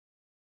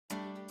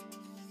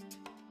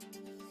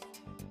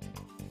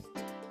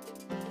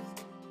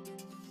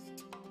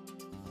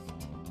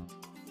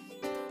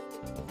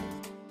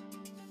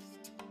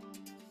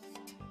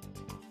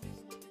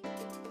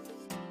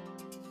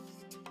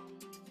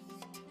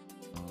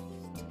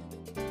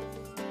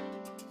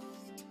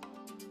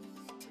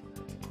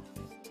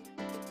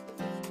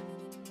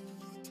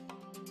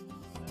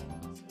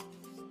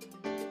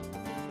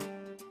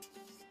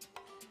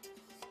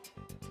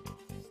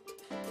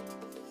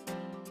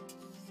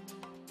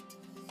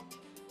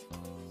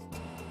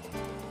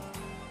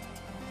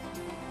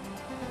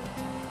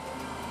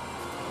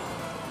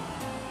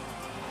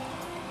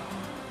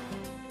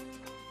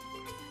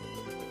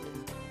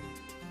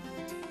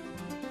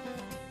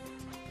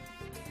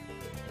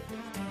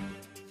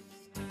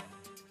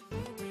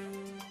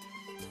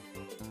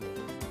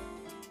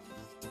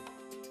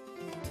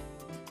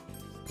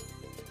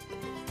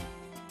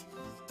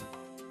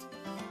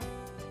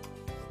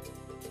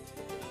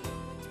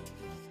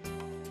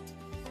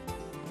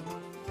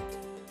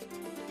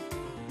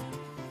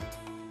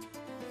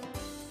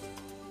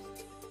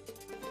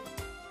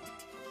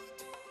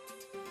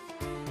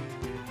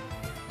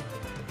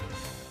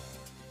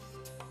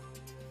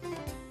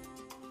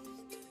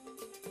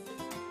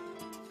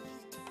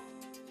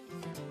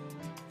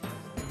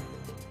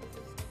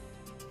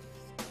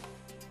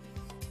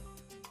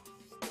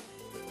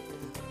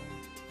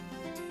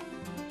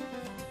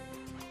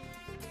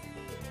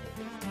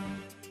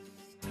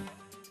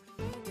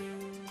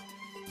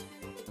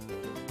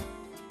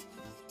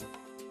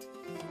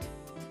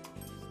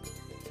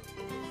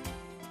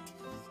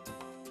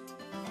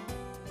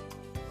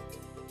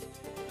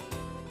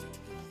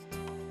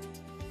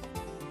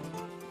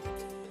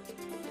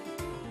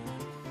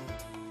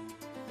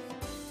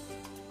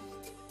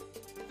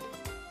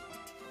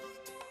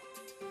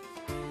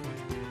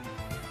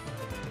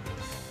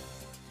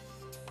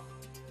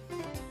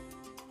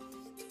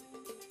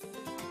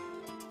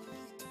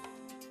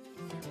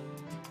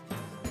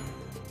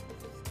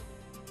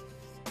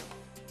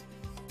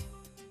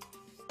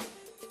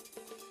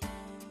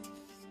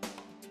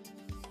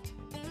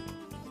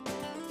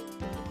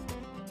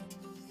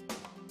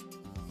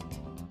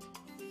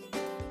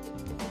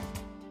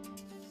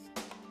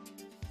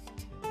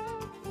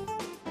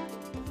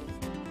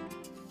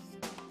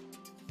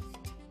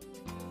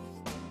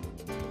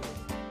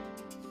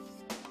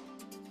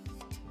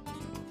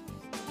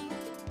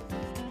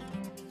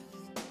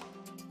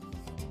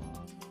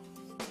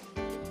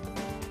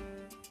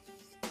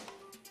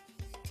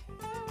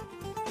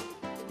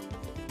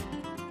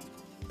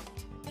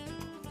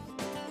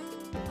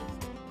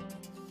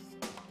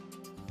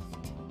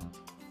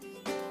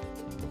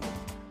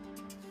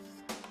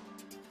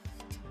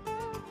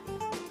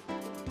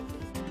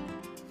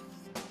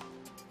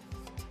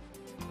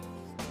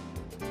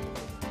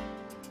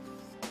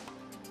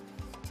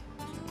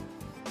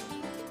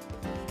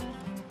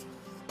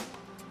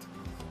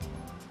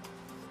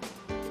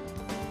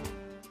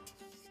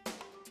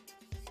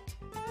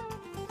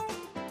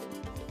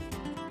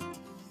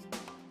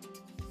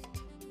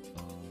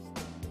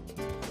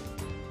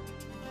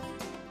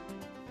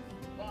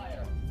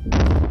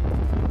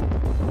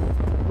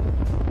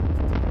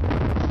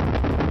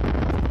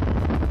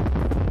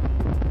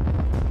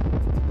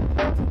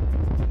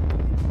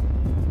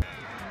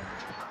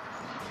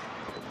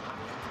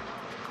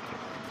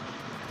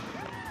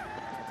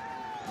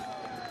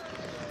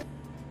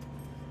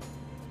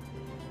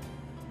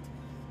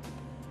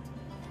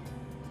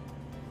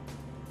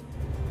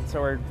So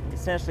we're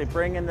essentially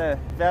bringing the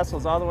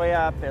vessels all the way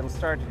up. It'll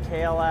start to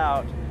tail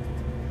out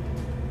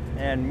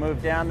and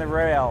move down the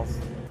rails.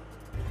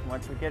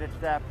 Once we get it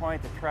to that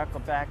point, the truck will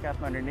back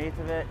up underneath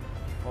of it.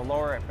 We'll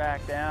lower it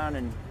back down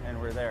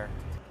and we're there.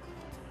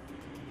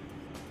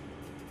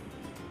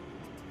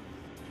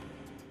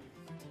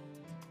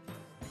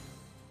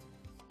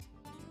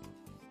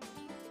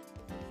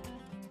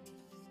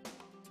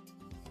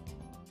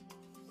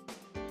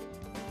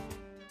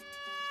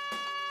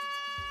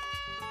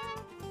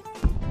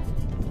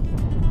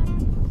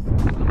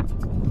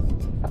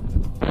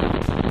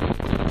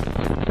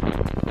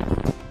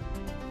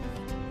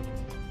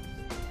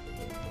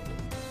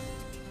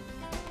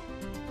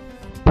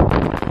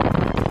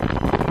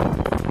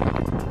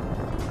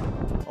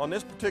 On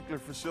this particular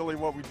facility,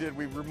 what we did,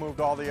 we removed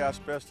all the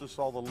asbestos,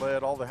 all the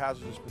lead, all the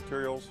hazardous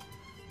materials,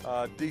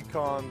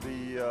 deconned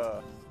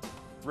the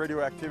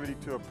radioactivity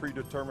to a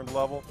predetermined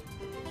level.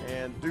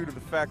 And due to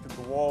the fact that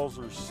the walls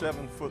are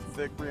 7 foot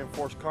thick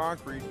reinforced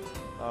concrete,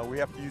 we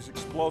have to use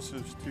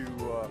explosives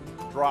to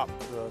drop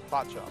the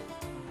hot shot.